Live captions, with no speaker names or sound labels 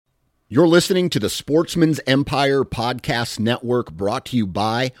You're listening to the Sportsman's Empire Podcast Network, brought to you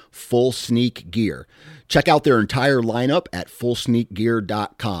by Full Sneak Gear. Check out their entire lineup at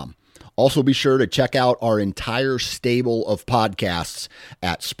fullsneakgear.com. Also be sure to check out our entire stable of podcasts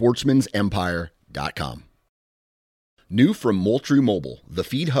at sportsmansempire.com. New from Moultrie Mobile, the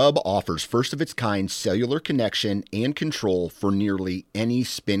Feed Hub offers first-of-its-kind cellular connection and control for nearly any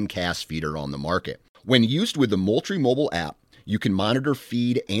spin cast feeder on the market. When used with the Moultrie Mobile app, you can monitor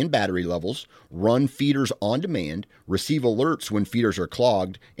feed and battery levels, run feeders on demand, receive alerts when feeders are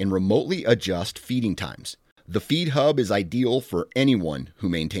clogged, and remotely adjust feeding times. The Feed Hub is ideal for anyone who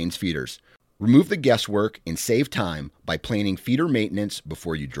maintains feeders. Remove the guesswork and save time by planning feeder maintenance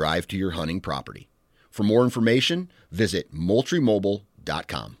before you drive to your hunting property. For more information, visit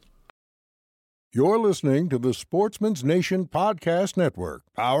MoultrieMobile.com. You're listening to the Sportsman's Nation Podcast Network,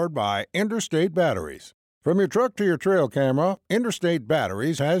 powered by Interstate Batteries. From your truck to your trail camera, Interstate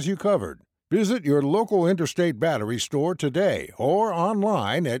Batteries has you covered. Visit your local Interstate Battery store today or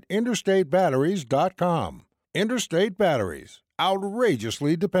online at interstatebatteries.com. Interstate Batteries,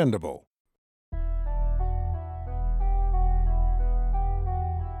 outrageously dependable.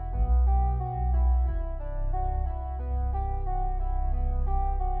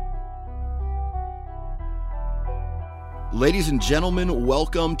 Ladies and gentlemen,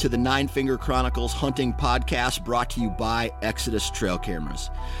 welcome to the Nine Finger Chronicles Hunting Podcast, brought to you by Exodus Trail Cameras.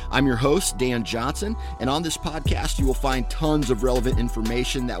 I'm your host, Dan Johnson, and on this podcast you will find tons of relevant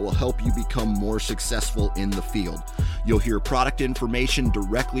information that will help you become more successful in the field. You'll hear product information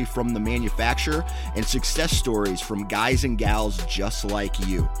directly from the manufacturer and success stories from guys and gals just like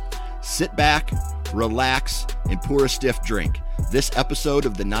you. Sit back, relax, and pour a stiff drink. This episode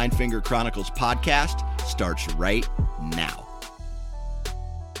of the Nine Finger Chronicles podcast starts right now.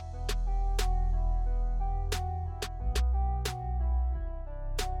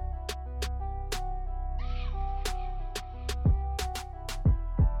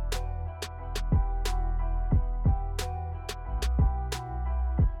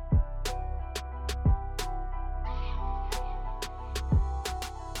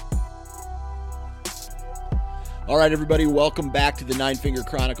 All right, everybody, welcome back to the Nine Finger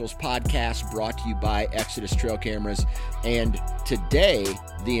Chronicles podcast, brought to you by Exodus Trail Cameras. And today,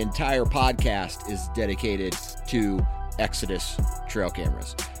 the entire podcast is dedicated to Exodus Trail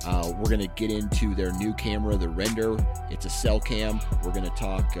Cameras. We're going to get into their new camera, the Render. It's a cell cam. We're going to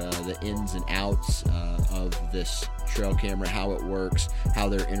talk the ins and outs of this trail camera, how it works, how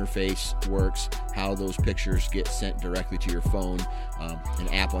their interface works, how those pictures get sent directly to your phone, an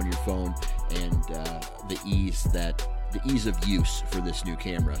app on your phone, and the ease of use for this new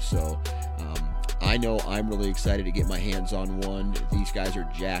camera. So I know I'm really excited to get my hands on one. These guys are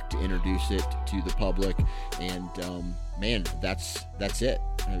jacked to introduce it to the public, and man, that's it.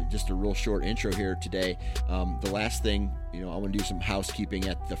 Just a real short intro here today. The last thing, I want to do some housekeeping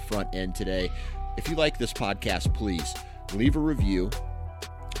at the front end today. If you like this podcast, please leave a review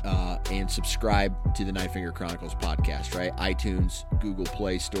and subscribe to the Nine Finger Chronicles podcast, right? iTunes, Google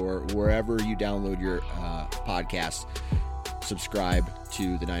Play Store, wherever you download your podcasts. Subscribe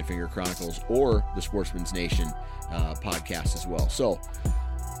to the Nine Finger Chronicles or the Sportsman's Nation podcast as well. So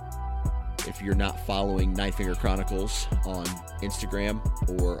if you're not following Nine Finger Chronicles on Instagram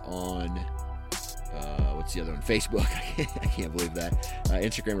or on what's the other one? Facebook. I can't believe that.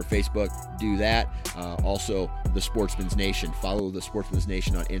 Instagram or Facebook, do that. Also, the Sportsman's Nation. Follow the Sportsman's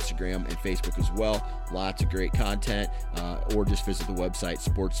Nation on Instagram and Facebook as well. Lots of great content. Or just visit the website,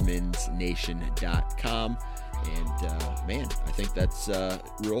 sportsmansnation.com. And man, I think that's a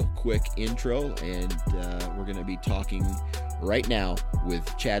real quick intro, and we're going to be talking right now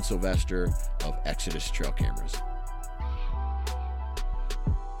with Chad Sylvester of Exodus Trail Cameras.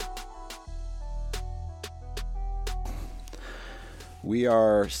 We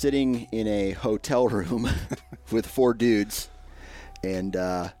are sitting in a hotel room with four dudes, and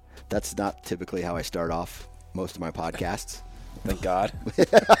that's not typically how I start off most of my podcasts. Thank God.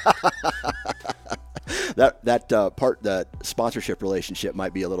 The sponsorship relationship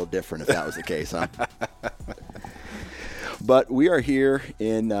might be a little different if that was the case, huh? But we are here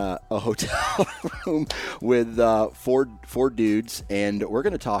in a hotel room with four dudes, and we're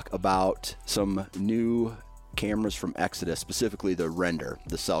going to talk about some new cameras from Exodus, specifically the Render,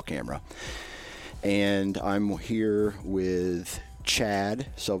 the cell camera. And I'm here with Chad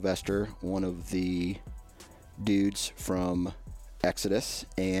Sylvester, one of the dudes from Exodus.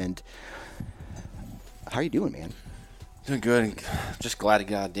 And how are you doing, man? Doing good. Just glad to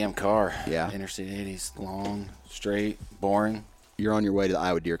get a damn car. Yeah. Interstate 80's long, straight, boring. You're on your way to the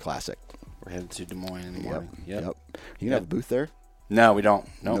Iowa Deer Classic. We're headed to Des Moines in the morning. Yep. You gonna have a booth there? No, we don't.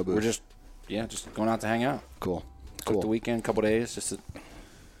 No No, booth. we're just going out to hang out. Cool. Took the weekend, couple days, just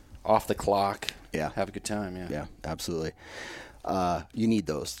off the clock. Yeah. Have a good time. Yeah. Yeah, absolutely. You need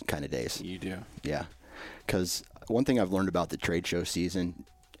those kind of days. You do. Yeah, because one thing I've learned about the trade show season,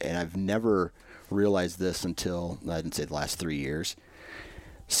 and I've never realized this until, I didn't say the last 3 years,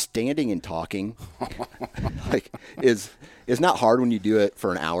 standing and talking is not hard when you do it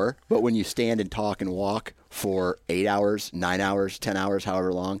for an hour, but when you stand and talk and walk for 8 hours, 9 hours, 10 hours,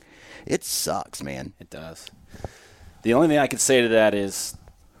 however long, it sucks, man. It does. The only thing I could say to that is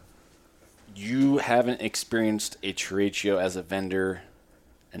you haven't experienced a trade show as a vendor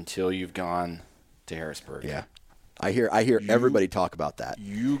until you've gone to Harrisburg. Yeah. I hear everybody talk about that.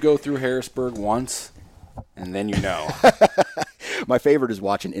 You go through Harrisburg once, and then you know. My favorite is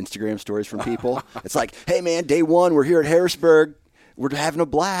watching Instagram stories from people. It's like, hey, man, day one, we're here at Harrisburg. We're having a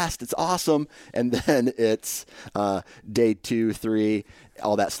blast. It's awesome. And then it's day 2, 3,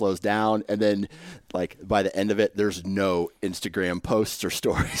 all that slows down. And then, like, by the end of it, there's no Instagram posts or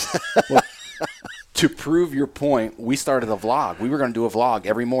stories. Well, to prove your point, we started a vlog. We were going to do a vlog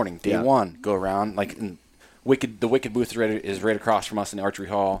every morning. Day one, go around. Like, the Wicked booth is right across from us in the archery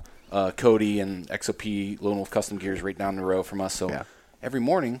hall. Cody and XOP Lone Wolf Custom Gear is right down the road from us. So every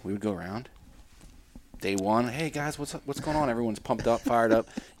morning we would go around. Day one, hey guys, what's going on? Everyone's pumped up, fired up.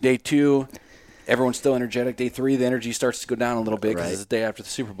 Day 2, everyone's still energetic. Day 3, the energy starts to go down a little bit because it's the day after the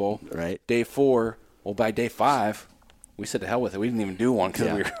Super Bowl. Right. Day 4, well, by day 5, we said to hell with it. We didn't even do one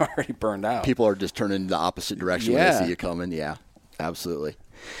because we were already burned out. People are just turning the opposite direction when they see you coming. Yeah, absolutely.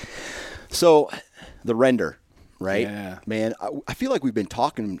 So the render. Right? Yeah. Man, I feel like we've been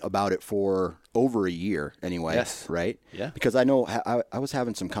talking about it for over a year anyway. Yes. Right? Yeah. Because I know I was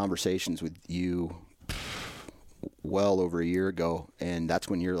having some conversations with you well over a year ago, and that's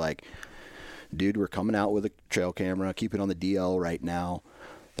when you're like, dude, we're coming out with a trail camera. Keep it on the DL right now.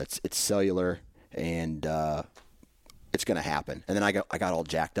 It's cellular, and it's going to happen. And then I got all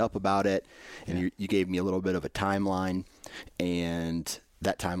jacked up about it, and you gave me a little bit of a timeline, and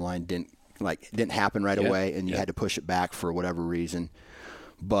that timeline didn't happen right away, and you had to push it back for whatever reason.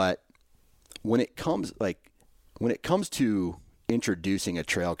 But when it comes to introducing a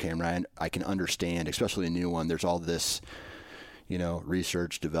trail camera, and I can understand, especially a new one, there's all this,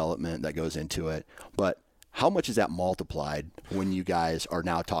 research development that goes into it. But how much is that multiplied when you guys are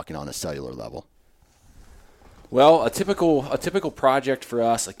now talking on a cellular level? Well, a typical project for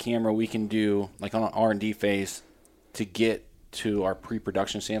us, a camera we can do like on an R&D phase to get to our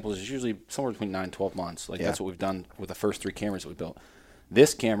pre-production samples is usually somewhere between 9 and 12 months. That's what we've done with the first 3 cameras that we built.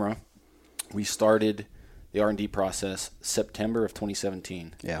 This camera, we started the R&D process September of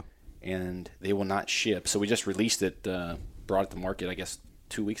 2017. Yeah. And they will not ship. So we just released it, brought it to market, I guess,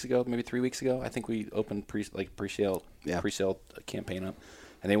 2 weeks ago, maybe 3 weeks ago. I think we opened pre-sale campaign up,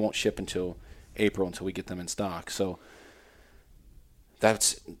 and they won't ship until April until we get them in stock. So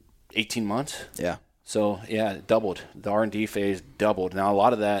that's 18 months. Yeah. So, it doubled. The R&D phase doubled. Now, a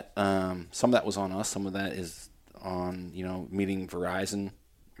lot of that, some of that was on us. Some of that is on, meeting Verizon,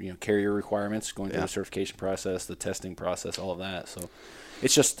 carrier requirements, going through the certification process, the testing process, all of that. So,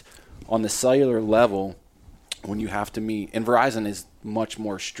 it's just on the cellular level when you have to meet. And Verizon is much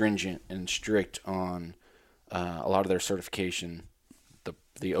more stringent and strict on a lot of their certification,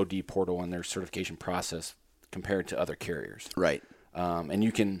 the OD portal and their certification process compared to other carriers. Right. And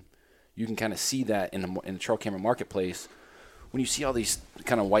you can kind of see that in the trail camera marketplace when you see all these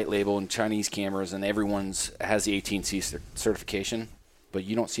kind of white label and Chinese cameras, and everyone's has the AT&T certification, but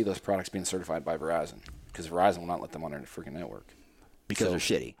you don't see those products being certified by Verizon because Verizon will not let them on their freaking network because they're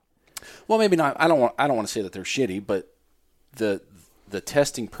shitty. Well, maybe not. I don't want to say that they're shitty, but the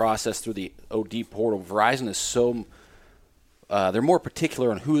testing process through the OD portal, Verizon is so they're more particular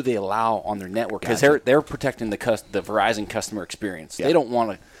on who they allow on their network because they're protecting the Verizon customer experience. Yeah. They don't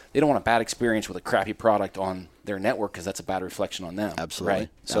want a bad experience with a crappy product on their network because that's a bad reflection on them. Absolutely. Right?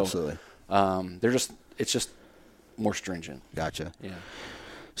 So, absolutely. It's just more stringent. Gotcha. Yeah.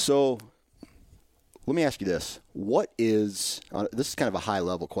 So let me ask you this. What is, this is kind of a high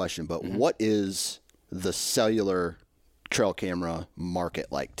level question, but what is the cellular trail camera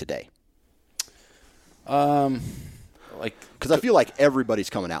market like today? Because I feel like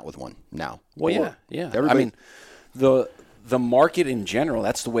everybody's coming out with one now. Well, yeah. I mean, the market in general,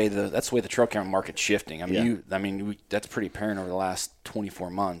 that's the way the trail camera market's shifting. That's pretty apparent over the last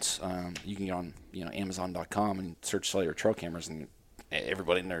 24 months. You can get on Amazon.com and search cellular trail cameras, and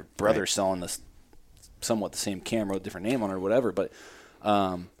everybody and their brother selling this somewhat the same camera with a different name on it or whatever. But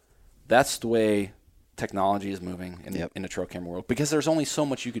that's the way technology is moving in the trail camera world, because there's only so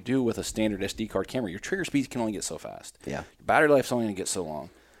much you could do with a standard SD card camera. Your trigger speed can only get so fast. Yeah. Your battery life's only going to get so long.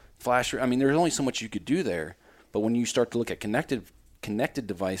 Flash, I mean, there's only so much you could do there. But when you start to look at connected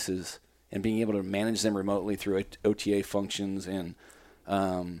devices and being able to manage them remotely through OTA functions and,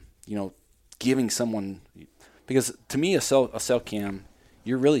 giving someone, because to me, a cell cam,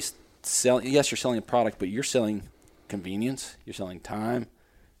 you're really selling, yes, you're selling a product, but you're selling convenience, you're selling time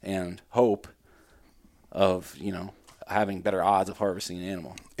and hope of, having better odds of harvesting an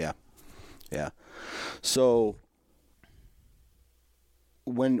animal. Yeah. Yeah. So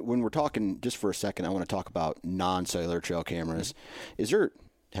when we're talking, just for a second, I want to talk about non-cellular trail cameras.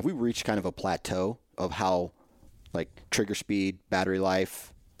 Have we reached kind of a plateau of how, like, trigger speed, battery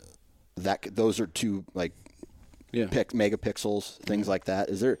life, those are two, like, megapixels, things like that?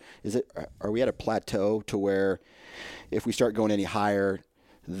 Are we at a plateau to where if we start going any higher,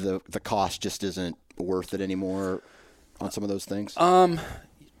 the cost just isn't worth it anymore on some of those things?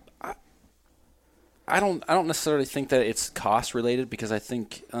 I don't necessarily think that it's cost related, because I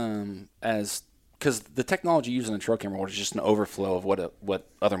think because the technology used in the trail camera world is just an overflow of what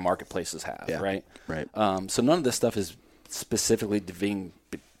other marketplaces have, right? Right. So none of this stuff is specifically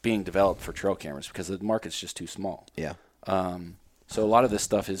being developed for trail cameras, because the market's just too small. Yeah. So a lot of this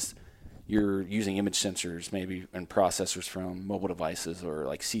stuff is you're using image sensors maybe and processors from mobile devices, or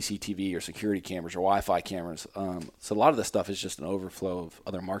like CCTV or security cameras or Wi-Fi cameras. So a lot of this stuff is just an overflow of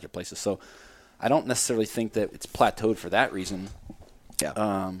other marketplaces. So I don't necessarily think that it's plateaued for that reason.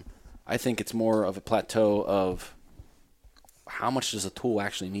 Yeah. I think it's more of a plateau of how much does a tool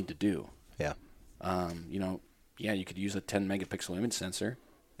actually need to do. Yeah. You could use a 10 megapixel image sensor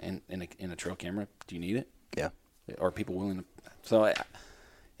in a trail camera. Do you need it? Yeah. Are people willing to? So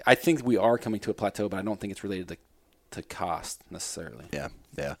I think we are coming to a plateau, but I don't think it's related to cost necessarily. Yeah.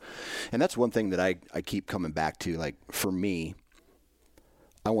 Yeah. And that's one thing that I keep coming back to. Like, for me,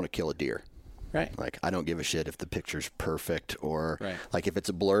 I want to kill a deer. Right. Like, I don't give a shit if the picture's perfect, or right. like if it's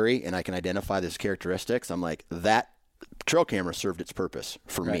a blurry and I can identify those characteristics. I'm like, that trail camera served its purpose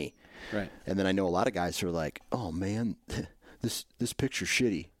for me. Right. And then I know a lot of guys who are like, oh man, this picture's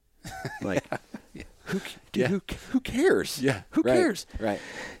shitty. Like, yeah. Who cares? Yeah. Who cares? Right.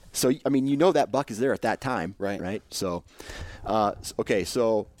 So, I mean, that buck is there at that time. Right. So, okay.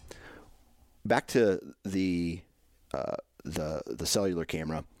 So back to the cellular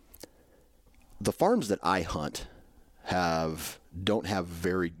camera. The farms that I hunt don't have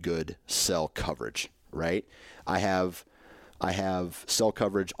very good cell coverage, right? I have cell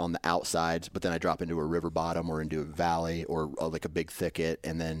coverage on the outsides, but then I drop into a river bottom or into a valley or like a big thicket,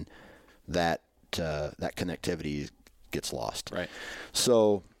 and then that connectivity gets lost. Right.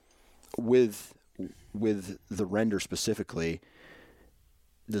 So with the render specifically,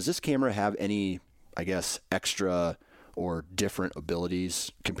 does this camera have any, I guess, extra or different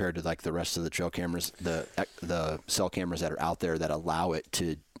abilities compared to like the rest of the trail cameras, the cell cameras that are out there that allow it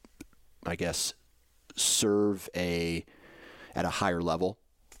to, I guess, serve at a higher level?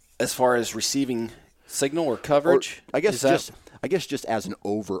 As far as receiving signal or coverage? Or I guess just as an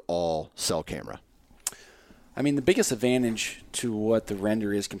overall cell camera. I mean, the biggest advantage to what the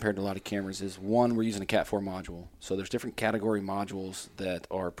render is compared to a lot of cameras is, one, we're using a Cat 4 module. So there's different category modules that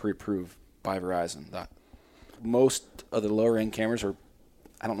are pre-approved by Verizon. Most of the lower-end cameras are,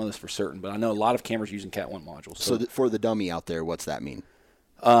 I don't know this for certain, but I know a lot of cameras using Cat 1 modules. So for the dummy out there, what's that mean?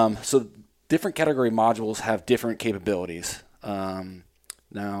 So different category modules have different capabilities.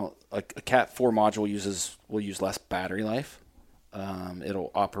 Now, a Cat 4 module will use less battery life. It'll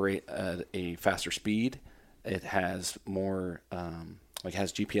operate at a faster speed. It has more,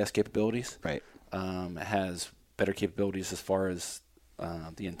 has GPS capabilities. Right. It has better capabilities as far as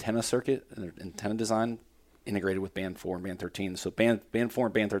the antenna circuit, antenna design, integrated with Band 4 and Band 13. So Band 4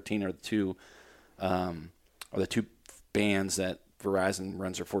 and Band 13 are the two bands that Verizon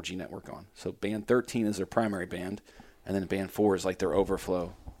runs their 4G network on. So Band 13 is their primary band, and then Band 4 is like their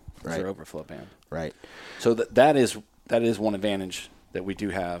overflow. Right. Their overflow band. Right. So that is one advantage that we do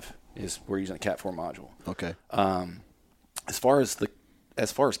have, is we're using a Cat 4 module. Okay. As far as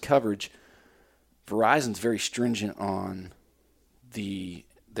coverage, Verizon's very stringent on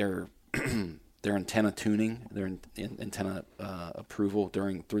their antenna tuning, their antenna approval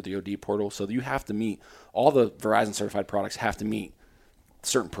through the OD portal. So you have to meet, all the Verizon certified products have to meet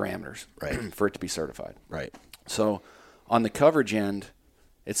certain parameters, right, for it to be certified. Right. So on the coverage end,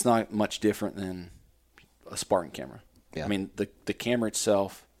 it's not much different than a Spartan camera. Yeah. I mean, the camera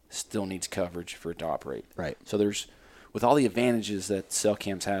itself still needs coverage for it to operate. Right. So with all the advantages that cell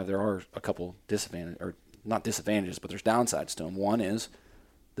cams have, there are a couple disadvantages, or not disadvantages, but there's downsides to them. One is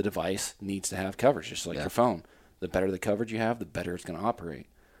the device needs to have coverage, just like your phone. The better the coverage you have, the better it's going to operate.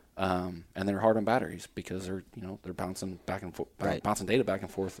 And they're hard on batteries because they're bouncing back and forth, bouncing data back and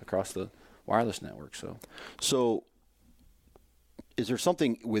forth across the wireless network. So is there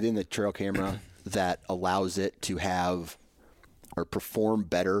something within the trail camera that allows it to have or perform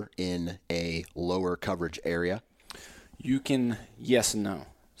better in a lower coverage area? You can, yes and no.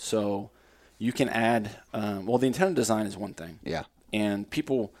 So you can add, the antenna design is one thing. Yeah. And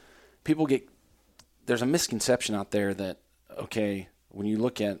people get, there's a misconception out there that, okay, when you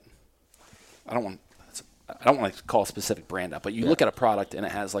look at, I don't want to call a specific brand out, but you look at a product and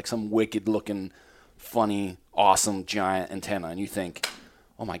it has like some wicked looking, funny, awesome, giant antenna, and you think,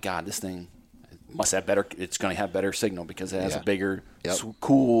 oh my God, this thing must have better, it's going to have better signal because it has a bigger,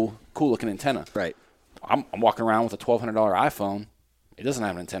 cool looking antenna. Right. I'm walking around with a $1,200 iPhone. It doesn't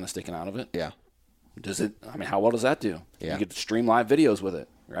have an antenna sticking out of it. Yeah. Does it? I mean, how well does that do? Yeah. You get to stream live videos with it,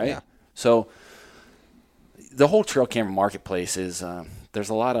 right? Yeah. So the whole trail camera marketplace is, there's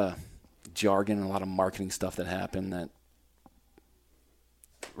a lot of jargon and a lot of marketing stuff that happen that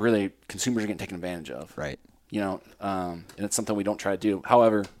really consumers are getting taken advantage of. Right. And it's something we don't try to do.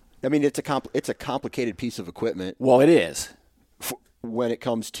 However, I mean, it's a complicated piece of equipment. Well, it is. When it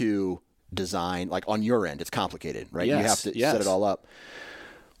comes to design, like on your end, it's complicated, right? Yes, you have to set it all up.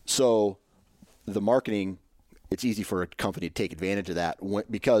 So the marketing, it's easy for a company to take advantage of that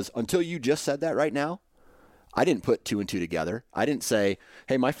because until you just said that right now, I didn't put two and two together. I didn't say,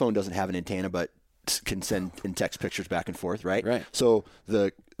 hey, my phone doesn't have an antenna, but can send and text pictures back and forth, right? Right. So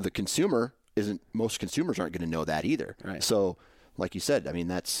the consumer most consumers aren't going to know that either. Right. So like you said, I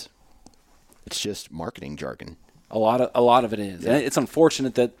mean, it's just marketing jargon. A lot of it is. Yeah. And it's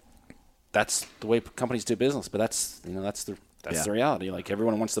unfortunate that that's the way companies do business, but that's the reality. Like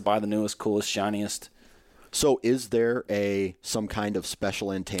everyone wants to buy the newest, coolest, shiniest. So is there some kind of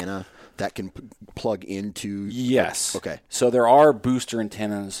special antenna that can plug into? Yes. Okay. So there are booster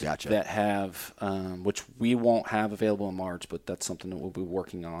antennas Gotcha. that have, which we won't have available in March, but that's something that we'll be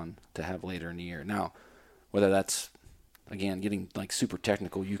working on to have later in the year. Now, whether that's, again, getting like super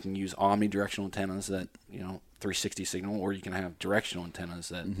technical, you can use omnidirectional antennas that, 360 signal, or you can have directional antennas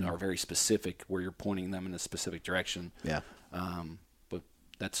that are very specific where you're pointing them in a specific direction. Yeah.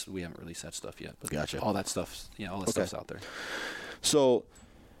 But we haven't released that stuff yet. But Gotcha. all that stuff's out there. So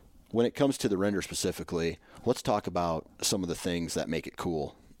when it comes to the render specifically, let's talk about some of the things that make it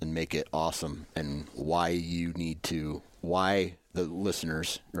cool and make it awesome and why the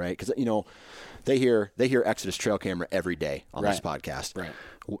listeners, right? Because, they hear Exodus Trail Camera every day on this podcast. Right.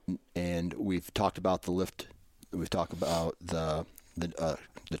 And we've talked about the lift. We've talked about the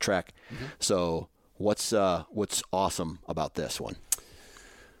Trek. Mm-hmm. So what's awesome about this one?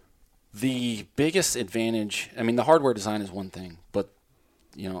 The biggest advantage, I mean, the hardware design is one thing, but,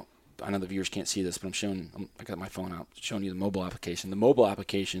 I know the viewers can't see this, but I got my phone out showing you the mobile application. The mobile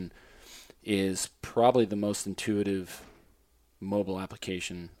application is probably the most intuitive mobile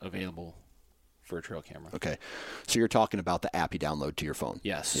application available for a trail camera. Okay. So you're talking about the app you download to your phone.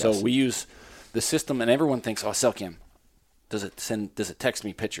 Yes. So we use the system, and everyone thinks, CellCam, does it text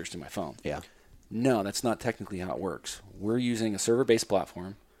me pictures to my phone? Yeah. No, that's not technically how it works. We're using a server-based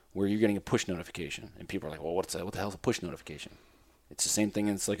platform where you're getting a push notification, and people are like, well, what's that? What the hell is a push notification? It's the same thing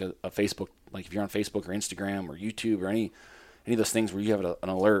as like a Facebook, like if you're on Facebook or Instagram or YouTube or any of those things where you have an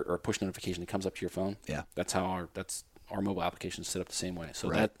alert or a push notification that comes up to your phone. Yeah. That's how our mobile application is set up the same way. So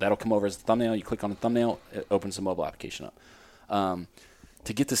that'll come over as the thumbnail. You click on the thumbnail, it opens the mobile application up.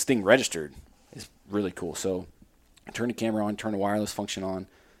 To get this thing registered is really cool. So turn the camera on, turn the wireless function on,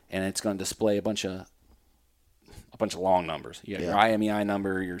 and it's going to display a bunch of long numbers. You got your IMEI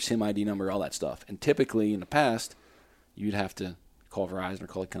number, your SIM ID number, all that stuff. And typically in the past, you'd have to call Verizon or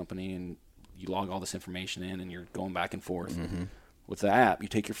call a company, and you log all this information in, and you're going back and forth. Mm-hmm. With the app, you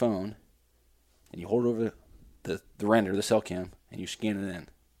take your phone, and you hold it over the render, the CellCam, and you scan it in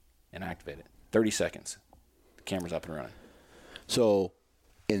and activate it. 30 seconds. The camera's up and running. So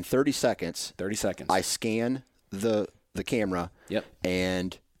in 30 seconds, I scan the camera. Yep.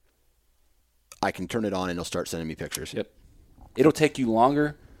 And I can turn it on and it'll start sending me pictures. Yep. It'll take you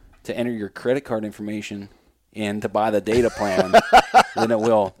longer to enter your credit card information and to buy the data plan than it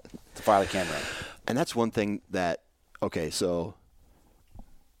will to fire the camera. And that's one thing that, so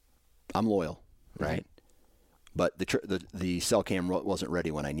I'm loyal, right? Mm-hmm. But the CellCam wasn't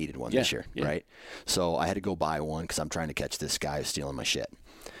ready when I needed one this year, right? So I had to go buy one because I'm trying to catch this guy who's stealing my shit.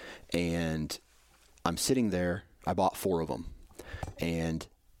 And I'm sitting there. I bought 4 of them. And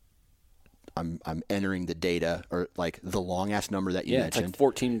I'm entering the data, or like the long ass number that you mentioned. It's like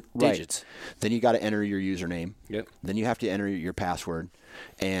 14 digits. Then you got to enter your username. Yep. Then you have to enter your password,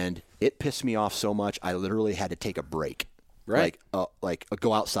 and it pissed me off so much I literally had to take a break. Right. Like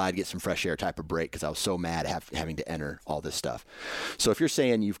go outside, get some fresh air type of break, because I was so mad having to enter all this stuff. So if you're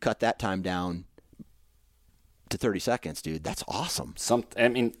saying you've cut that time down to 30 seconds, dude, that's awesome. I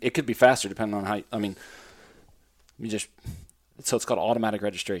mean, it could be faster depending on how. I mean, so it's called automatic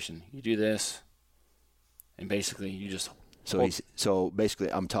registration. You do this, and basically you just. So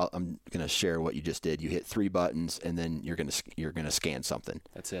basically, I'm going to share what you just did. You hit 3 buttons, and then you're gonna scan something.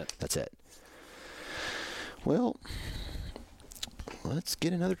 That's it. Well, let's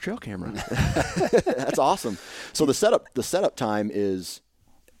get another trail camera. That's awesome. So the setup time is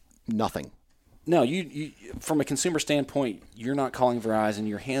nothing. No, you from a consumer standpoint, you're not calling Verizon.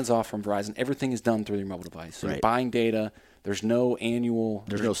 You're hands off from Verizon. Everything is done through your mobile device. So right. You're buying data. There's no annual.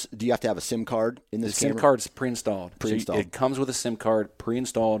 Do you have to have a SIM card in this camera? The SIM card's pre-installed. So it comes with a SIM card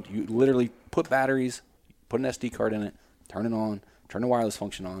pre-installed. You literally put batteries, put an SD card in it, turn it on, turn the wireless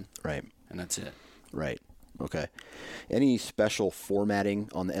function on. Right. And that's it. Right. Okay. Any special formatting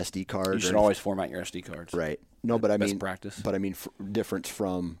on the SD card? You should always format your SD cards. Right. No, but I mean, best practice. But I mean, difference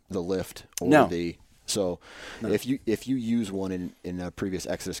from the Lift or no. So if you use one in a previous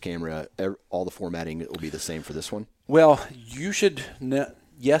Exodus camera, all the formatting will be the same for this one. Well, you should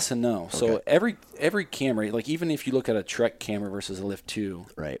yes and no. Okay. So every camera, like even if you look at a Trek camera versus a Lift 2,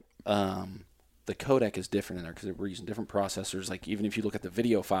 right? The codec is different in there because we're using different processors. Like even if you look at the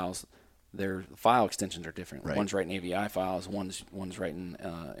video files, their file extensions are different. Right. One's writing AVI files, one's writing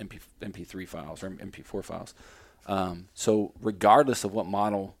MP3 files or MP4 files. So regardless of what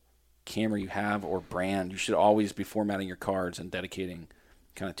model camera you have or brand, you should always be formatting your cards and dedicating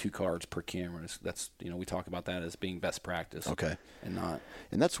kind of 2 cards per camera. That's we talk about that as being best practice. Okay. And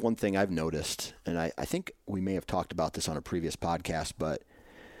that's one thing I've noticed, and I think we may have talked about this on a previous podcast, but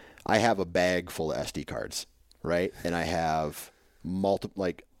I have a bag full of SD cards, right? And I have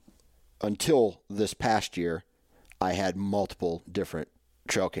until this past year, I had multiple different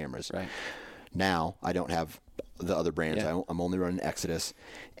trail cameras. Right. Now I don't have the other brands. Yeah. I'm only running Exodus,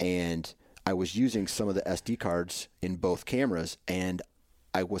 and I was using some of the SD cards in both cameras, and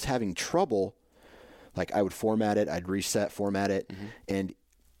I was having trouble. Like I would format it, I'd reset, format it, and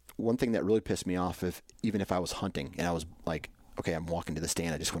one thing that really pissed me off, even if I was hunting and I was like, okay, I'm walking to the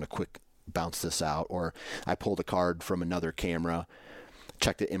stand, I just want to quick bounce this out, or I pulled a card from another camera,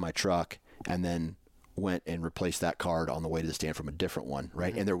 checked it in my truck, and then went and replaced that card on the way to the stand from a different one,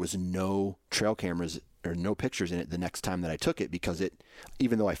 right? And there was no trail cameras or no pictures in it the next time that I took it, because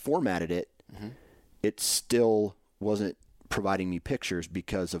even though I formatted it, it still wasn't providing me pictures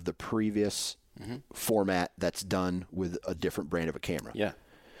because of the previous format that's done with a different brand of a camera. Yeah.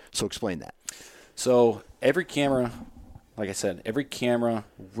 So explain that. So every camera, like I said,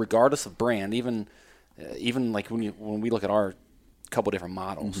 regardless of brand, even like when we look at our couple different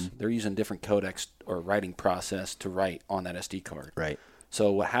models, they're using different codecs or writing process to write on that SD card. Right.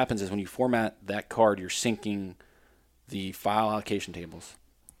 So what happens is when you format that card, you're syncing the file allocation tables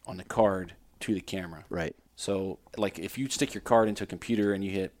on the card to the camera. Right. So like if you stick your card into a computer and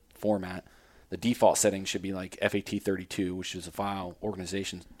you hit format, the default setting should be like FAT32, which is a file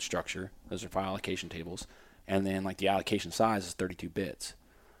organization structure. Those are file allocation tables. And then like the allocation size is 32 bits.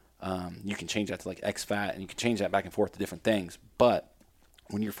 You can change that to like exFAT, and you can change that back and forth to different things. But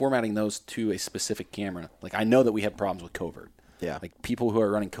when you're formatting those to a specific camera, like I know that we have problems with covert. Yeah. Like people who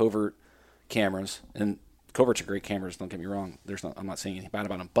are running covert cameras, and coverts are great cameras, don't get me wrong. I'm not saying anything bad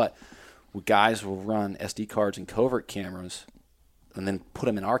about them, but guys will run SD cards in covert cameras and then put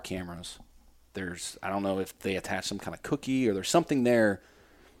them in our cameras. I don't know if they attach some kind of cookie or there's something there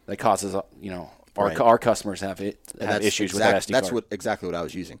that causes, our customers have issues with that SD card. That's exactly what I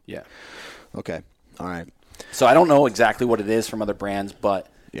was using. Yeah. Okay. All right. So I don't know exactly what it is from other brands, but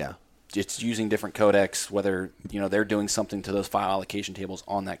yeah, it's using different codecs, whether, they're doing something to those file allocation tables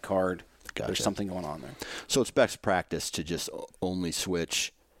on that card. Gotcha. There's something going on there. So it's best practice to just only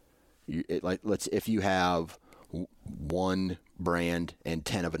switch. If you have one brand and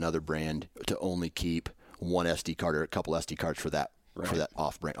 10 of another brand, to only keep one SD card or a couple SD cards for that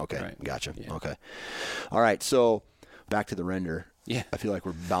off brand. Okay, right. Gotcha. Yeah. Okay, all right. So back to the render. Yeah, I feel like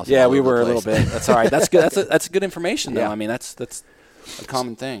we're bouncing. Yeah, we were a little bit. That's all right. That's good. That's good information, though. Yeah. I mean, that's a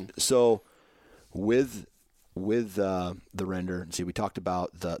common thing. So with the render, see, we talked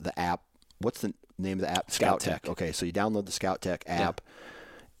about the app. What's the name of the app? ScoutTech. Okay, so you download the ScoutTech app. Yeah.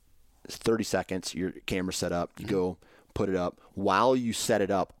 30 seconds, your camera's set up. You go put it up. While you set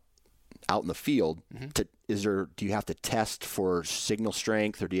it up, out in the field, Mm-hmm. do you have to test for signal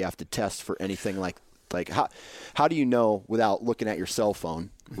strength, or do you have to test for anything like how do you know without looking at your cell phone,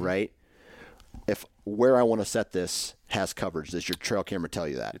 Mm-hmm. right? If where I want to set this has coverage, does your trail camera tell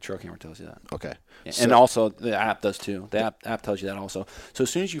you that? The trail camera tells you that. Okay. And also the app does too. The app tells you that also. So as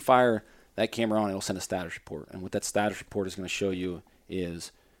soon as you fire that camera on, it'll send a status report. And what that status report is going to show you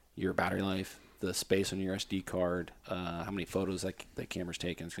is your battery life, the space on your SD card, how many photos that camera's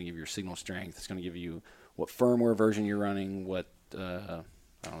taken. It's going to give you your signal strength. It's going to give you what firmware version you're running, what I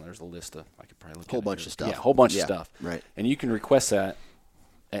don't know, there's a list of, I could probably look at Whole bunch of stuff. Yeah, a whole bunch of stuff. Right. And you can request that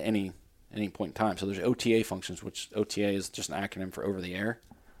at any point in time. So there's OTA functions, which OTA is just an acronym for over the air.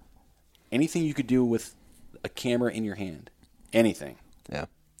 Anything you could do with a camera in your hand, anything. Yeah.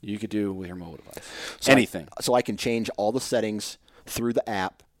 You could do with your mobile device. So anything. So I can change all the settings through the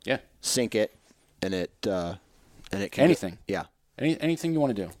app, Yeah. sync it, and it can Anything. yeah. Anything you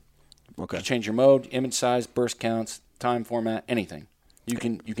want to do. Okay. You change your mode, image size, burst counts, time format, anything. You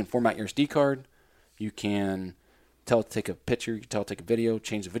can format your SD card. You can tell it to take a picture. You can tell it to take a video,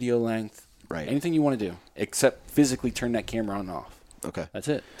 change the video length. Right. Anything you want to do, except physically turn that camera on and off. Okay. That's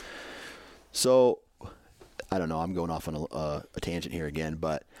it. So, I don't know. I'm going off on a tangent here again,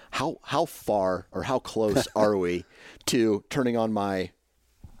 but how far or how close are we to turning on my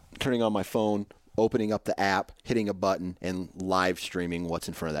phone, opening up the app, hitting a button, and live streaming what's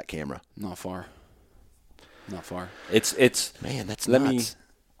in front of that camera? Not far. Not far. It's Man, that's let nuts.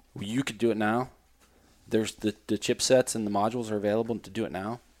 You could do it now. There's the chipsets and the modules are available to do it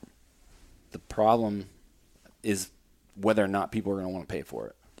now. The problem is whether or not people are going to want to pay for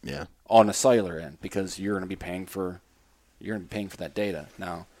it. Yeah. On a cellular end, because you're going to be paying for that data.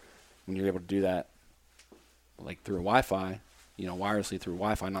 Now, when you're able to do that like through Wi-Fi, wirelessly through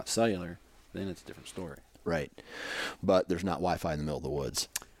Wi-Fi, not cellular, then it's a different story. Right. But there's not Wi-Fi in the middle of the woods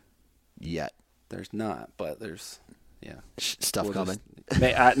yet. There's not, but there's Stuff We'll coming.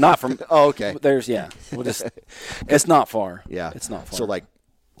 not from. Oh, okay. There's We'll just. It's not far. Yeah. It's not far. So like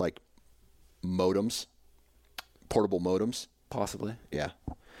modems, portable modems. Possibly. Yeah.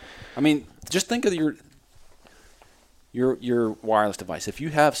 I mean, just think of your wireless device. If you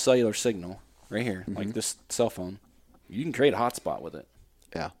have cellular signal right here, like this cell phone, you can create a hotspot with it.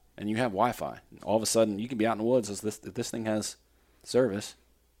 Yeah. And you have Wi-Fi. All of a sudden, you can be out in the woods. If this thing has service,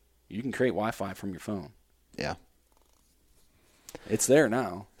 you can create Wi-Fi from your phone. Yeah. It's there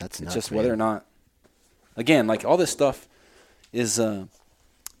now. That's it's nuts, just whether man. or not. Again, like all this stuff is, a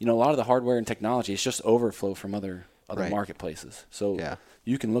lot of the hardware and technology is just overflow from other Right. marketplaces. So Yeah.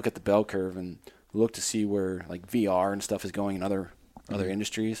 you can look at the bell curve and look to see where like VR and stuff is going in other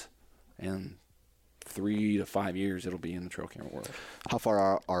industries, and 3 to 5 years it'll be in the trail camera world. How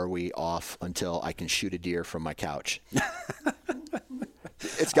far are we off until I can shoot a deer from my couch?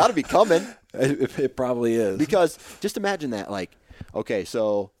 It's got to be coming. It probably is. Because just imagine that, like, okay,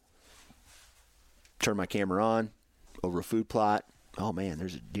 so turn my camera on over a food plot. Oh man,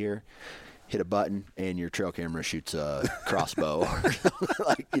 there's a deer. Hit a button and your trail camera shoots a crossbow, or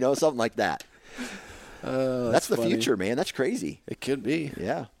something like that. That's the funny. future, man. That's crazy. It could be.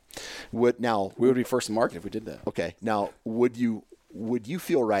 Yeah. We would be first to market if we did that. Okay. Now, would you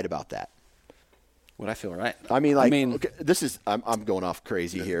feel right about that? Would I feel right? I mean, okay, this is I'm going off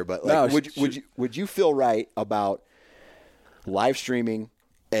crazy here, but No, would you feel right about live streaming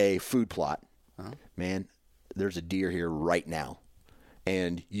a food plot? Uh-huh. Man, there's a deer here right now,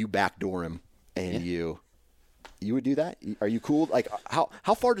 and you backdoor him, and you would do that? Are you cool? Like,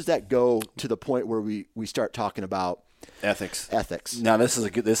 how far does that go to the point where we start talking about ethics? Now, this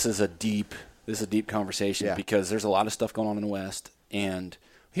is a deep conversation, because there's a lot of stuff going on in the West, and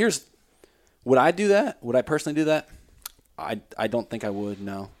would I do that? Would I personally do that? I don't think I would.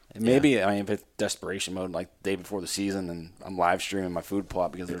 No. Maybe if it's desperation mode, like the day before the season, and I'm live streaming my food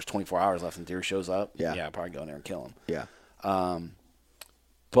plot because there's 24 hours left and deer shows up. Yeah. I'd probably go in there and kill him. Yeah.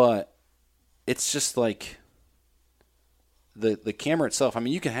 But it's just like the camera itself. I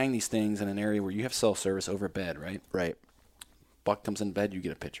mean, you can hang these things in an area where you have cell service over a bed, right? Right. Buck comes in bed, you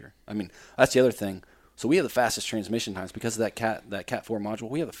get a picture. I mean, that's the other thing. So we have the fastest transmission times because of that Cat 4 module.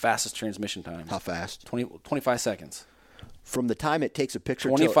 We have the fastest transmission times. How fast? 25 seconds. From the time it takes a picture.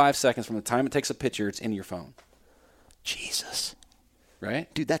 25 seconds from the time it takes a picture, it's in your phone. Jesus.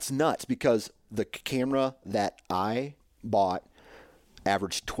 Right? Dude, that's nuts, because the camera that I bought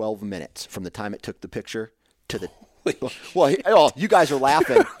averaged 12 minutes from the time it took the picture to the. Well, you guys are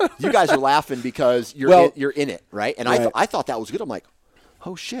laughing. You guys are laughing because you're in it, right? And right. I thought that was good. I'm like,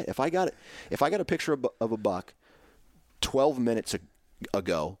 oh shit! If I got a picture of a buck 12 minutes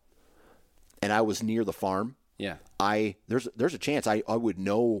ago, and I was near the farm, Yeah. there's a chance I would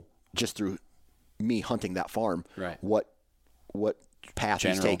know just through me hunting that farm, Right. what path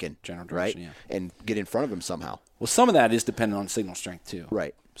he's taken, general right? direction, And get in front of him somehow. Well, some of that is dependent on signal strength too.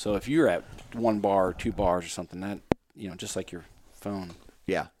 Right. So if you're at 1 bar or 2 bars or something, that just like your phone,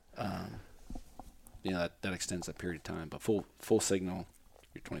 Yeah. that extends that period of time. But full signal,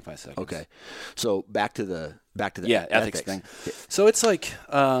 you're 25 seconds. Okay. So back to the ethics thing. So it's like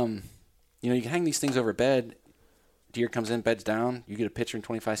you can hang these things over a bed. Deer comes in, bed's down. You get a picture in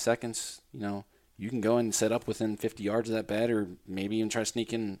 25 seconds. You can go and set up within 50 yards of that bed, or maybe even try to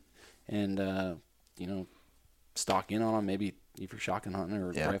sneak in and stalk in on them. Maybe if you're shotgun hunting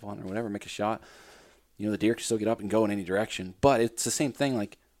or rifle hunting or whatever, make a shot. The deer can still get up and go in any direction. But it's the same thing.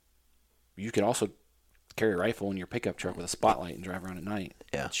 Like, you could also carry a rifle in your pickup truck with a spotlight and drive around at night.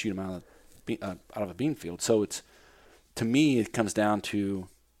 Yeah. And shoot them out of a bean field. So to me, it comes down to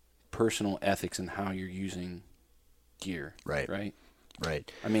personal ethics and how you're using gear. Right. Right.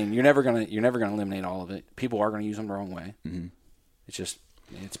 Right. I mean, you're never gonna eliminate all of it. People are gonna use them the wrong way. Mm-hmm.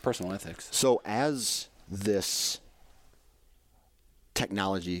 It's personal ethics. So as this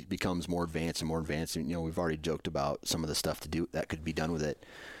technology becomes more advanced and more advanced, we've already joked about some of the stuff that could be done with it.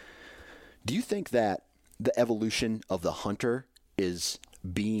 Do you think that the evolution of the hunter is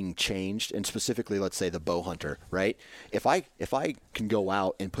being changed, and specifically, let's say the bow hunter, right? If I can go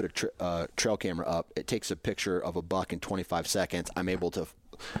out and put a trail camera up, it takes a picture of a buck in 25 seconds. I'm able to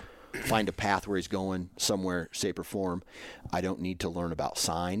find a path where he's going somewhere, shape, or form. I don't need to learn about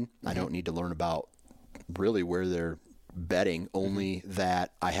sign. I don't need to learn about really where they're bedding, only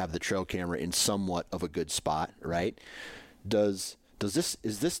that I have the trail camera in somewhat of a good spot, right? Is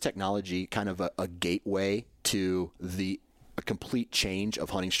this technology kind of a gateway to a complete change of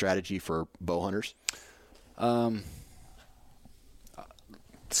hunting strategy for bow hunters?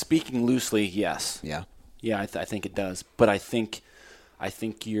 Speaking loosely, yes. Yeah. Yeah, I think it does. But I think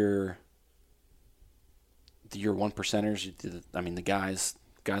your one percenters. I mean, the guys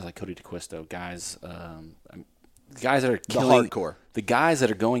like Cody DeQuisto, guys that are killing, the hardcore, the guys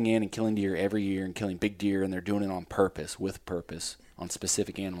that are going in and killing deer every year and killing big deer, and they're doing it on purpose, with purpose, on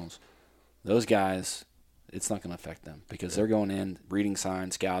specific animals. Those guys, it's not going to affect them because they're going in, reading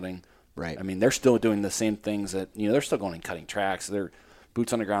signs, scouting. Right. I mean, they're still doing the same things that they're still going and cutting tracks. They're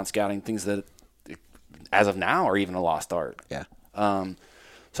boots on the ground scouting, things that, as of now, are even a lost art. Yeah.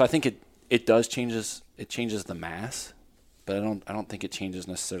 So I think it does changes the mass, but I don't think it changes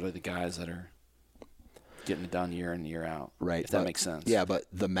necessarily the guys that are getting it done year in, year out. Right. If that makes sense. Yeah, but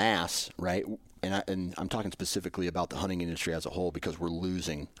the mass, right? And I'm talking specifically about the hunting industry as a whole because we're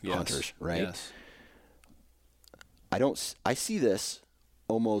losing hunters, right? Yes. I see this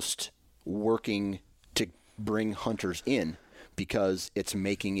almost working to bring hunters in because it's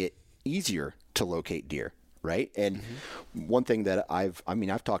making it easier to locate deer, right? And one thing that I've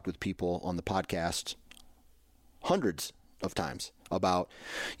talked with people on the podcast hundreds of times about,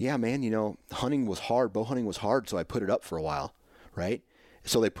 yeah, man, hunting was hard, bow hunting was hard, so I put it up for a while, right?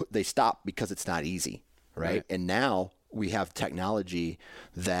 So they stopped because it's not easy, right? And now we have technology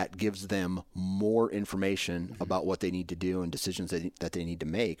that gives them more information about what they need to do and decisions that they need to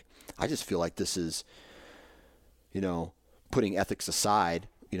make. I just feel like this is, putting ethics aside,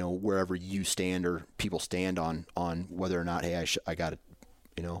 wherever you stand or people stand on whether or not, hey, I got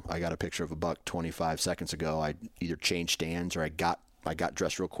a picture of a buck 25 seconds ago. I either changed stands or I got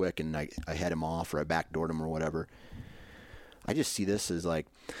dressed real quick and I head him off or I backdoored him or whatever. I just see this as like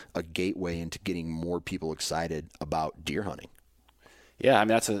a gateway into getting more people excited about deer hunting. Yeah, I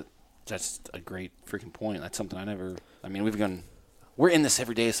mean that's a great freaking point. That's something we're in this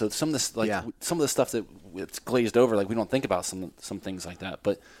every day, so some of this some of the stuff that it's glazed over, like we don't think about some things like that.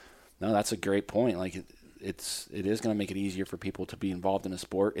 But no, that's a great point. Like it is going to make it easier for people to be involved in a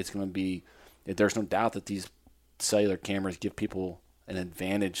sport. It's going to be, there's no doubt that these cellular cameras give people an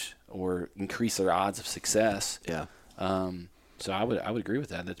advantage or increase their odds of success. Yeah. So I would agree with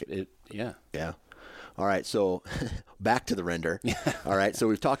that. Yeah. All right. So back to the render. All right. So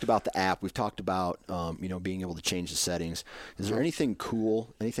we've talked about the app. We've talked about, being able to change the settings. Is there anything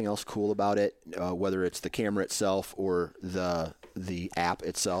else cool about it? Whether it's the camera itself or the app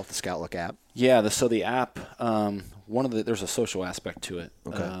itself, the ScoutLook app? Yeah. So the app, there's a social aspect to it.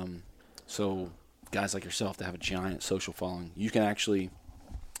 Okay. So guys like yourself that have a giant social following, you can actually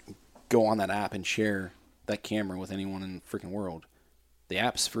go on that app and share that camera with anyone in the freaking world. The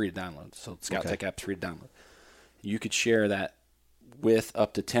app's free to download. So the ScoutTech app's free to download. You could share that with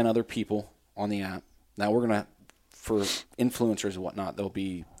up to 10 other people on the app. Now we're going to, for influencers and whatnot, there'll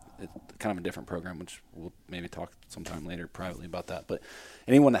be kind of a different program, which we'll maybe talk sometime later privately about that. But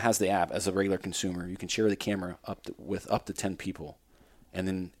anyone that has the app as a regular consumer, you can share the camera with up to 10 people. And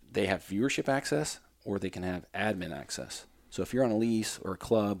then they have viewership access or they can have admin access. So if you're on a lease or a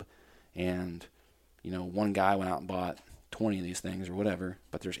club and, one guy went out and bought 20 of these things or whatever,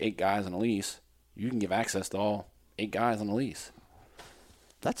 but there's 8 guys on a lease, you can give access to all 8 guys on the lease.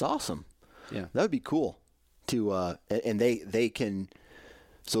 That's awesome. Yeah. That would be cool to, and they can,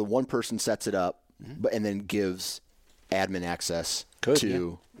 so one person sets it up, but and then gives admin access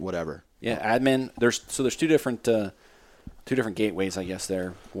to whatever. Yeah, admin. There's two different gateways, I guess.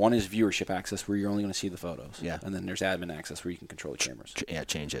 There, one is viewership access, where you're only going to see the photos. Yeah. And then there's admin access, where you can control the cameras.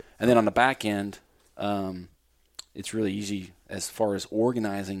 Change it. And then on the back end, it's really easy as far as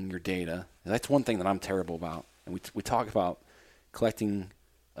organizing your data. That's one thing that I'm terrible about. And we talk about collecting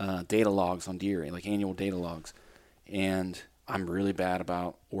data logs on deer, like annual data logs, and I'm really bad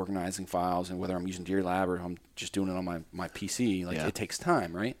about organizing files, and whether I'm using Deer Lab or I'm just doing it on my PC. It takes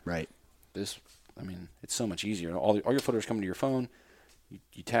time, right? Right. It's so much easier. All your photos come to your phone.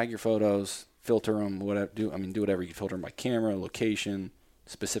 You tag your photos, filter them, whatever. Do whatever. You can filter them by camera, location,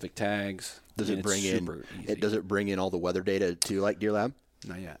 specific tags. Does it bring in all the weather data to like Deer Lab?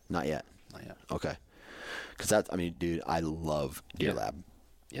 Not yet. Not yet. Okay. Because dude, I love Deer Lab.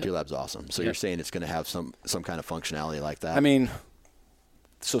 Yep. Deer Lab's awesome. So you're saying it's going to have some kind of functionality like that?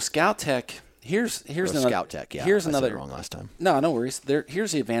 So Scout Tech. Here's another Scout Tech. Yeah. Here's another. I said it wrong last time. No worries.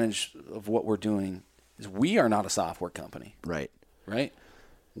 Here's the advantage of what we're doing is we are not a software company. Right. Right.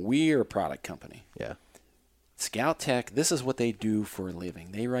 We are a product company. Yeah. Scout Tech. This is what they do for a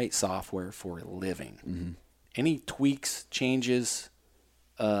living. They write software for a living. Mm-hmm. Any tweaks, changes,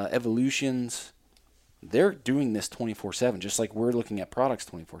 evolutions. They're doing this 24/7, just like we're looking at products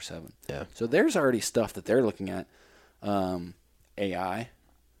 24/7. Yeah. So there's already stuff that they're looking at, AI,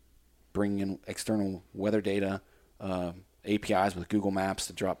 bringing in external weather data, APIs with Google Maps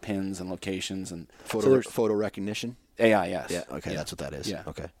to drop pins and locations and photo recognition. AI, yes. Yeah. Okay, that's what that is. Yeah.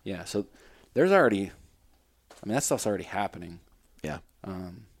 Okay. Yeah. So there's already, that stuff's already happening. Yeah. I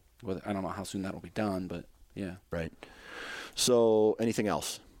don't know how soon that'll be done, but yeah. Right. So anything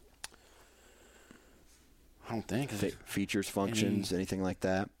else? I don't think. Features, functions, anything like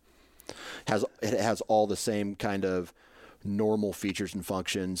that? It has all the same kind of normal features and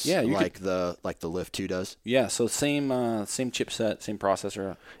functions like the Lift 2 does? Yeah, so same chipset, same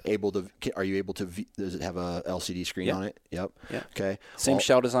processor. Are you able to does it have a LCD screen on it? Yep. Yeah. Okay. Same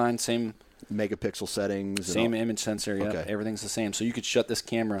shell design, same megapixel settings, same image sensor, yeah. Okay. Everything's the same. So you could shut this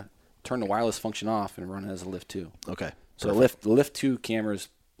camera, turn the wireless function off and run it as a Lift 2. Okay. So the Lift 2 camera is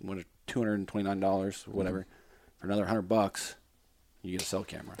 $229 or whatever. Mm-hmm. For another $100, you get a cell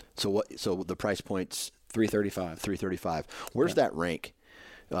camera. So the price point's $335. Where's that rank?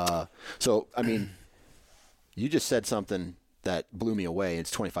 You just said something that blew me away. It's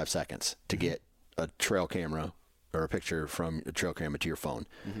 25 seconds to get a trail camera or a picture from a trail camera to your phone.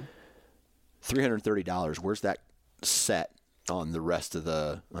 Mm-hmm. $330. Where's that set on the rest of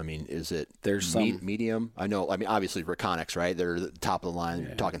the? Is it medium? I know. Obviously Reconyx, right? They're the top of the line.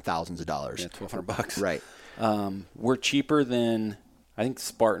 You're talking thousands of dollars. Yeah, $1,200. Right. We're cheaper than I think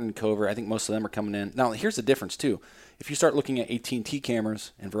Spartan, Covert. I think most of them are coming in. Now, here's the difference too. If you start looking at AT&T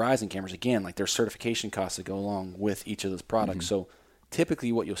cameras and Verizon cameras, again, like there's certification costs that go along with each of those products. Mm-hmm. So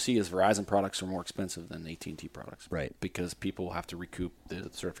typically what you'll see is Verizon products are more expensive than AT&T products. Right. Because people have to recoup the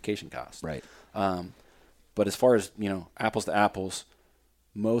certification costs. Right. But as far as, apples to apples,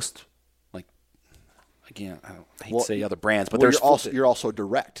 most, again, I hate to say other brands, but you're also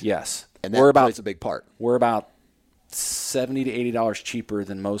direct. Yes. And that plays a big part. We're about $70 to $80 cheaper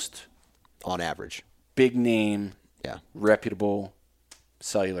than most. On average. Big name, yeah, reputable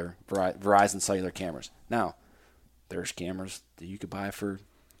cellular, Verizon cellular cameras. Now, there's cameras that you could buy for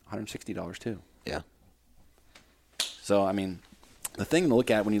 $160 too. Yeah. So, the thing to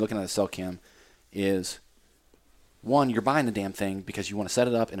look at when you're looking at a cell cam is, one, you're buying the damn thing because you want to set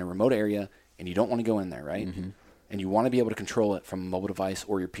it up in a remote area and you don't want to go in there, right? Mm-hmm. And you want to be able to control it from a mobile device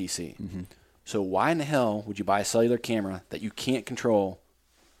or your PC. Mm-hmm. So why in the hell would you buy a cellular camera that you can't control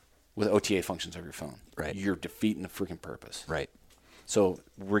with OTA functions of your phone? Right. You're defeating the freaking purpose. Right. So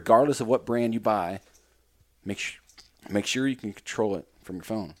regardless of what brand you buy, make sure you can control it from your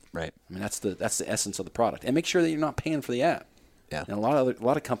phone. Right. That's the essence of the product. And make sure that you're not paying for the app. Yeah. And a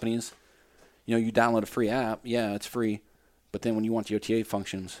lot of companies, you download a free app. Yeah, it's free. But then when you want the OTA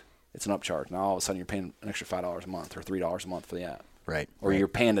functions, it's an upcharge. Now all of a sudden you're paying an extra $5 a month or $3 a month for the app. Right. Or you're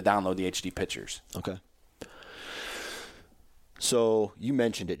paying to download the HD pictures. Okay. So you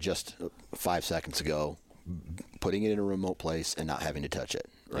mentioned it just 5 seconds ago, putting it in a remote place and not having to touch it,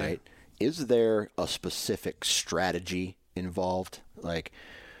 right? Yeah. Is there a specific strategy involved? Like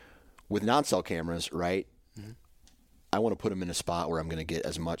with non-cell cameras, right? Mm-hmm. I want to put them in a spot where I'm going to get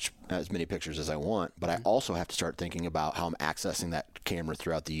as many pictures as I want, but I also have to start thinking about how I'm accessing that camera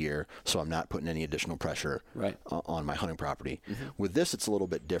throughout the year, so I'm not putting any additional pressure on my hunting property. With this, it's a little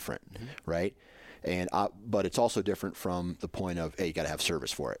bit different, right? And but it's also different from the point of, hey, you got to have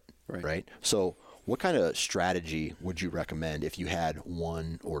service for it, right? So what kind of strategy would you recommend if you had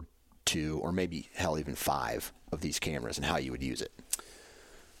 1 or 2 or maybe hell even 5 of these cameras, and how you would use it?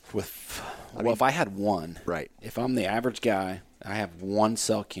 If I had one, if I'm the average guy, I have one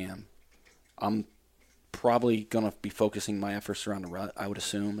cell cam, I'm probably going to be focusing my efforts around the rut, I would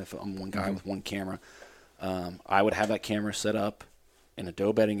assume, if I'm one guy with one camera. I would have that camera set up in a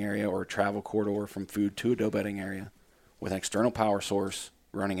doe bedding area or a travel corridor from food to a doe bedding area with an external power source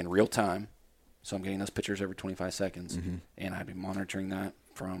running in real time. So I'm getting those pictures every 25 seconds, and I'd be monitoring that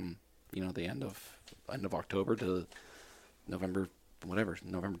from, the end of October to November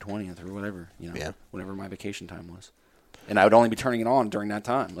 20th or whatever, whenever my vacation time was. And I would only be turning it on during that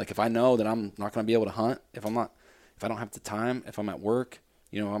time. Like if I know that I'm not going to be able to hunt, if I don't have the time, if I'm at work,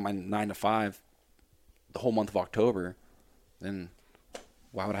 on my 9 to 5, the whole month of October, then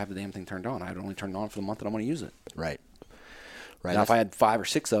why would I have the damn thing turned on? I'd only turn it on for the month that I'm going to use it. Right. Now, if I had 5 or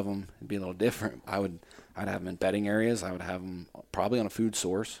 6 of them, it'd be a little different. I'd have them in bedding areas. I would have them probably on a food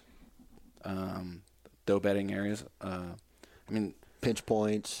source, doe bedding areas. Pinch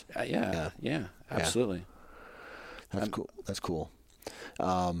points. Yeah, absolutely. That's cool.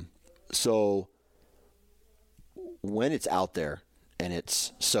 So when it's out there and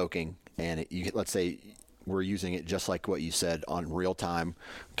it's soaking, and let's say we're using it just like what you said, on real time,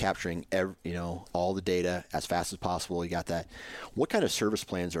 capturing all the data as fast as possible. You got that. What kind of service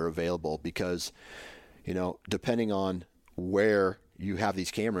plans are available? Because depending on where you have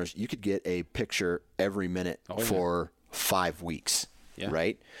these cameras, you could get a picture every minute for 5 weeks. Yeah.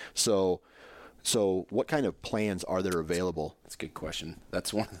 Right. So what kind of plans are there available? That's a good question.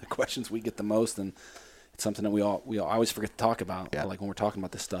 That's one of the questions we get the most, and it's something that we always forget to talk about. Like when we're talking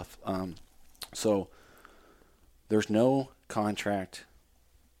about this stuff. So there's no contract.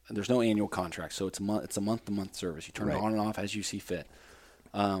 There's no annual contract. So it's a month-to-month service. You turn it on and off as you see fit.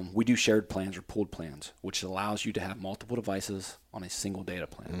 We do shared plans or pooled plans, which allows you to have multiple devices on a single data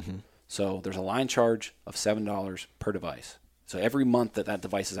plan. So there's a line charge of $7 per device. So every month that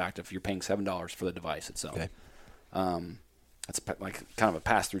device is active, you're paying $7 for the device itself. Okay. That's like kind of a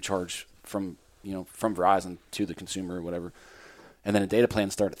pass-through charge from Verizon to the consumer or whatever. And then a data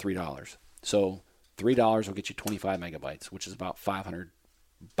plan start at $3. So $3 will get you 25 megabytes, which is about 500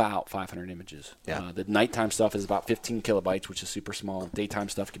 images. Yeah. The nighttime stuff is about 15 kilobytes, which is super small. Daytime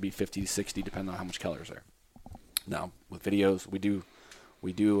stuff could be 50 to 60, depending on how much color is there. Now with videos, we do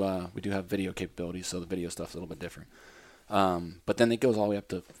have video capabilities, so the video stuff's a little bit different. But then it goes all the way up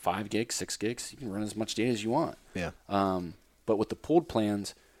to 5 gigs, 6 gigs. You can run as much data as you want. Yeah. But with the pooled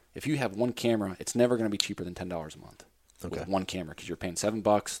plans, if you have one camera, it's never going to be cheaper than $10 a month with one camera, because you're paying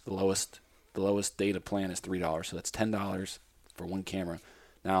 $7. The lowest data plan is $3, so that's $10 for one camera.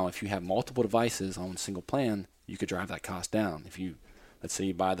 Now, if you have multiple devices on a single plan, you could drive that cost down. Let's say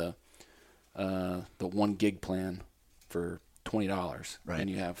you buy the 1 gig plan for $20, and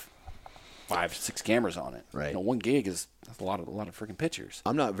you have 5, 6 cameras on it. Right. 1 gig that's a lot of freaking pictures.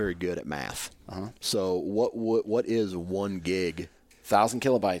 I'm not very good at math. So what is 1 gig? 1,000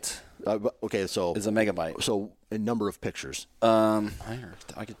 kilobytes. Okay, so is a megabyte. So a number of pictures. I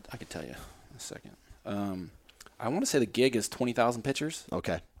could tell you in a second. I want to say the gig is 20,000 pictures.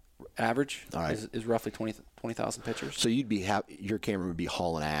 Okay. Average is roughly 20,000 pictures. So your camera would be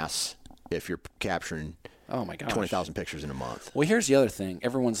hauling ass if you're capturing 20,000 pictures in a month. Well, here's the other thing.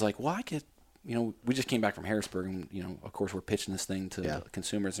 Everyone's like, well, I get, we just came back from Harrisburg, and, of course, we're pitching this thing to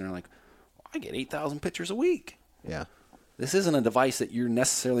consumers, and they're like, I get 8,000 pictures a week. Yeah. This isn't a device that you're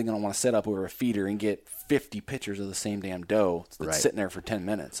necessarily going to want to set up over a feeder and get 50 pictures of the same damn doe that's sitting there for 10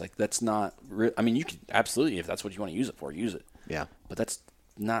 minutes. Like, that's not you could absolutely, if that's what you want to use it for, use it. Yeah. But that's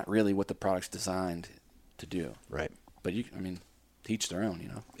not really what the product's designed to do. Right. But teach their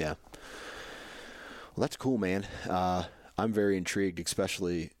own, Yeah. Well, that's cool, man. I'm very intrigued,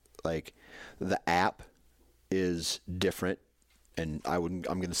 especially like the app is different, and I'm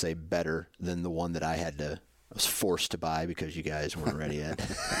going to say better than the one that I was forced to buy because you guys weren't ready yet.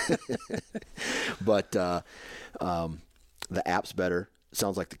 But the app's better. It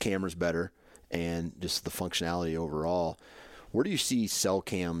sounds like the camera's better, and just the functionality overall. Where do you see cell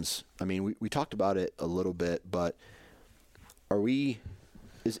cams? We talked about it a little bit, but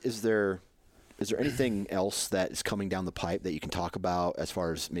is there Is there anything else that is coming down the pipe that you can talk about as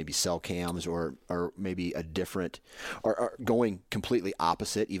far as maybe cell cams or maybe a different, or going completely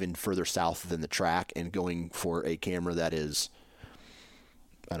opposite, even further south than the track, and going for a camera that is,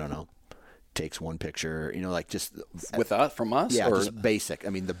 I don't know, takes one picture, like just with us, from us? Yeah, or? just basic. I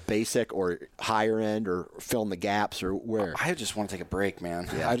mean, the basic or higher end, or fill in the gaps, or where? I just want to take a break, man.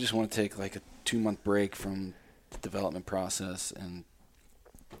 Yeah. I just want to take like a 2-month break from the development process, and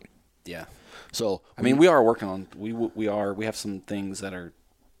yeah. So I mean, we are working on we have some things that are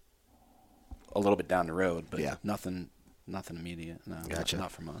a little bit down the road, but nothing immediate. No, gotcha.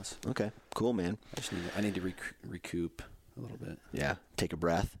 Not from us. Okay, cool, man. I need to recoup a little bit. Yeah, take a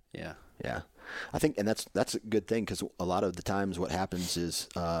breath. Yeah. Yeah, I think, and that's a good thing, because a lot of the times what happens is,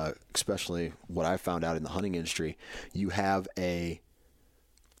 especially what I found out in the hunting industry, you have these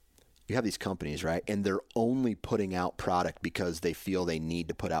companies, right, and they're only putting out product because they feel they need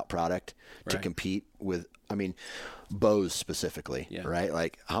to put out product to compete with, bows specifically, right?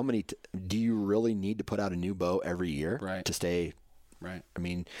 Like, how many do you really need to put out a new bow every year to stay? Right. I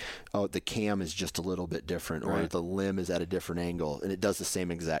mean, the cam is just a little bit different, or the limb is at a different angle, and it does the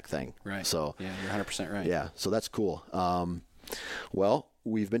same exact thing. Right. So yeah, you're 100% right. Yeah, so that's cool. Well,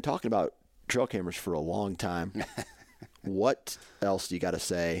 we've been talking about trail cameras for a long time. What else do you got to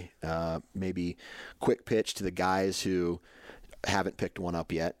say? Maybe quick pitch to the guys who haven't picked one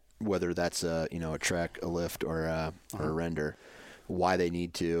up yet, whether that's a Trek, a Lift, or a Render, why they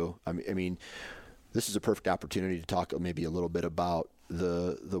need to. I mean, this is a perfect opportunity to talk maybe a little bit about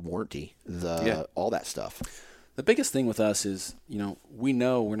the warranty, all that stuff. The biggest thing with us is, we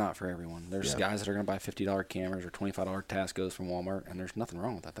know we're not for everyone. There's guys that are going to buy $50 cameras or $25 Tascos from Walmart, and there's nothing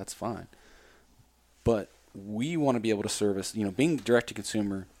wrong with that. That's fine. But we want to be able to service, being direct to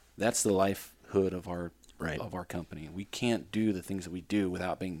consumer, that's the lifehood of our company. We can't do the things that we do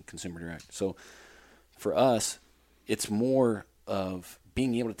without being consumer direct. So for us, it's more of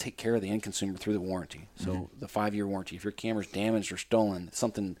being able to take care of the end consumer through the warranty. So the 5-year warranty, if your camera's damaged or stolen,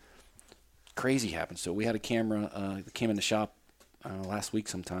 something crazy happens. So we had a camera that came in the shop last week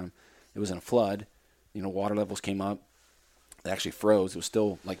sometime. It was in a flood. Water levels came up. It actually froze. It was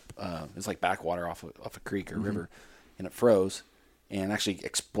still like it was like backwater off a creek or river, and it froze and actually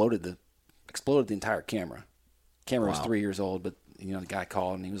exploded the entire camera. Camera was 3 years old, but the guy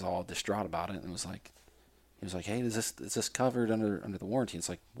called and he was all distraught about it, and he was like, "Hey, is this covered under the warranty?" It's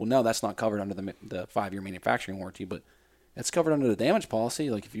like, well, no, that's not covered under the 5-year manufacturing warranty, but it's covered under the damage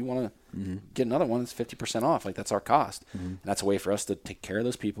policy. Like, if you want to get another one, it's 50% off. Like, that's our cost, and that's a way for us to take care of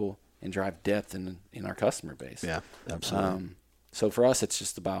those people and drive depth in our customer base. Yeah, absolutely. So for us, it's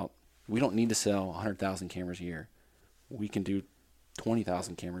just about, we don't need to sell 100,000 cameras a year. We can do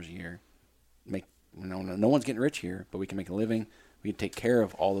 20,000 cameras a year. No one's getting rich here, but we can make a living. We can take care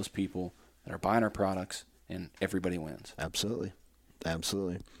of all those people that are buying our products, and everybody wins. Absolutely.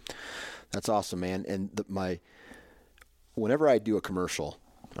 That's awesome, man. And whenever I do a commercial,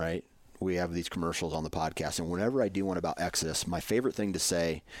 right, we have these commercials on the podcast, and whenever I do one about Exodus, my favorite thing to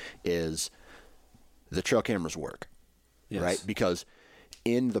say is the trail cameras work, right? Because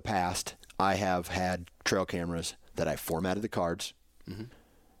in the past, I have had trail cameras that I formatted the cards,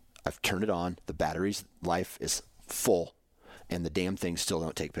 I've turned it on, the battery's life is full, and the damn things still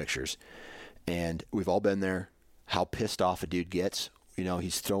don't take pictures. And we've all been there, how pissed off a dude gets.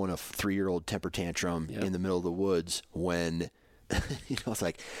 He's throwing a 3-year-old temper tantrum in the middle of the woods when, it's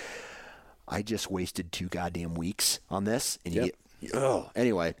like, I just wasted 2 goddamn weeks on this. And you get,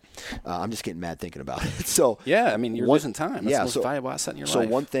 anyway, I'm just getting mad thinking about it. So yeah, I mean, you're losing time. That's the most valuable asset in your life. So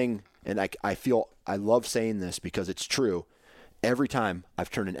one thing, and I feel, I love saying this because it's true. Every time I've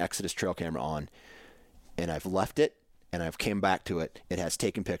turned an Exodus trail camera on and I've left it and I've came back to it, it has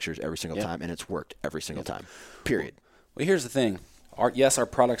taken pictures every single time, and it's worked every single time, period. Well, here's the thing. Our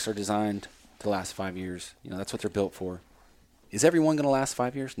products are designed to last 5 years. That's what they're built for. Is everyone going to last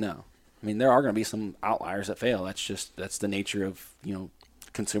 5 years? No. I mean, there are going to be some outliers that fail. That's the nature of,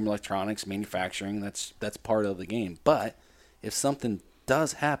 consumer electronics, manufacturing. That's part of the game. But if something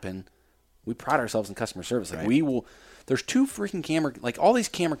does happen, we pride ourselves in customer service. Like, we will. There's 2 freaking camera, like all these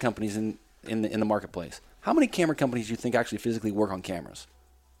camera companies in the marketplace. How many camera companies do you think actually physically work on cameras?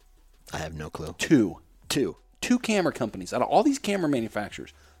 I have no clue. 2 camera companies out of all these camera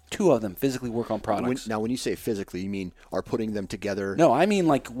manufacturers. 2 of them physically work on products. Now, when you say physically, you mean are putting them together? No, I mean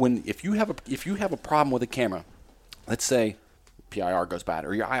like if you have a problem with a camera, let's say PIR goes bad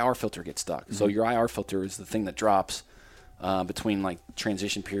or your IR filter gets stuck. So your IR filter is the thing that drops between like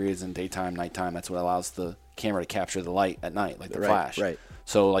transition periods and daytime, nighttime. That's what allows the camera to capture the light at night, like the flash. Right.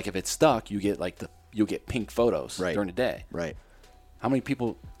 So like if it's stuck, you'll get pink photos during the day. Right. How many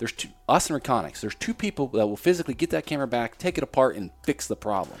people? There's us and Reconyx. There's 2 people that will physically get that camera back, take it apart, and fix the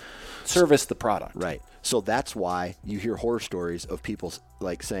problem, service the product. Right. So that's why you hear horror stories of people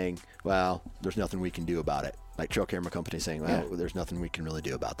like saying, "Well, there's nothing we can do about it." Like trail camera companies saying, "Well, there's nothing we can really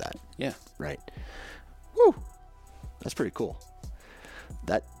do about that." Yeah. Right. Woo. That's pretty cool.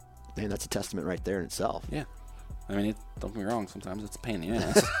 That's a testament right there in itself. Yeah. I mean, don't get me wrong. Sometimes it's a pain in the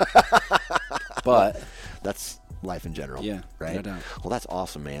ass. But that's life in general. Yeah. Right. No doubt. Well, that's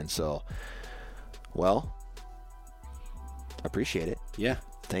awesome, man. So, well, I appreciate it. Yeah.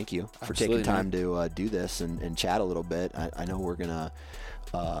 Thank you for Absolutely, taking time to do this and chat a little bit. I know we're going to,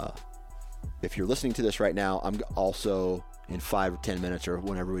 if you're listening to this right now, I'm also in 5 or 10 minutes or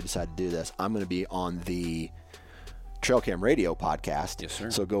whenever we decide to do this, I'm going to be on the Trail Cam Radio podcast. Yes,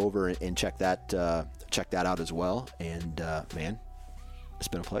 sir. So go over and check that out as well. And, man, it's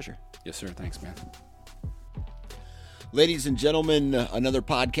been a pleasure. Yes, sir. Thanks, man. Ladies and gentlemen, another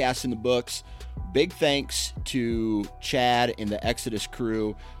podcast in the books. Big thanks to Chad and the Exodus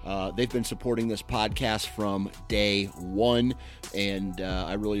crew. They've been supporting this podcast from day one, and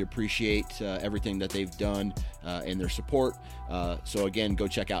I really appreciate everything that they've done and their support. So again, go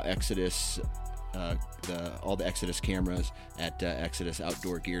check out Exodus, all the Exodus cameras at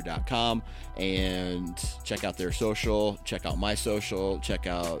ExodusOutdoorGear.com, and check out their social, check out my social, check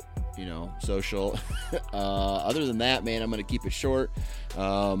out social. Other than that, man, I'm going to keep it short.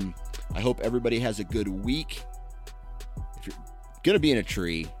 I hope everybody has a good week. If you're going to be in a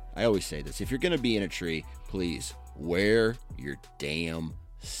tree, I always say this, if you're going to be in a tree, please wear your damn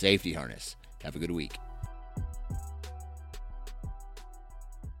safety harness. Have a good week.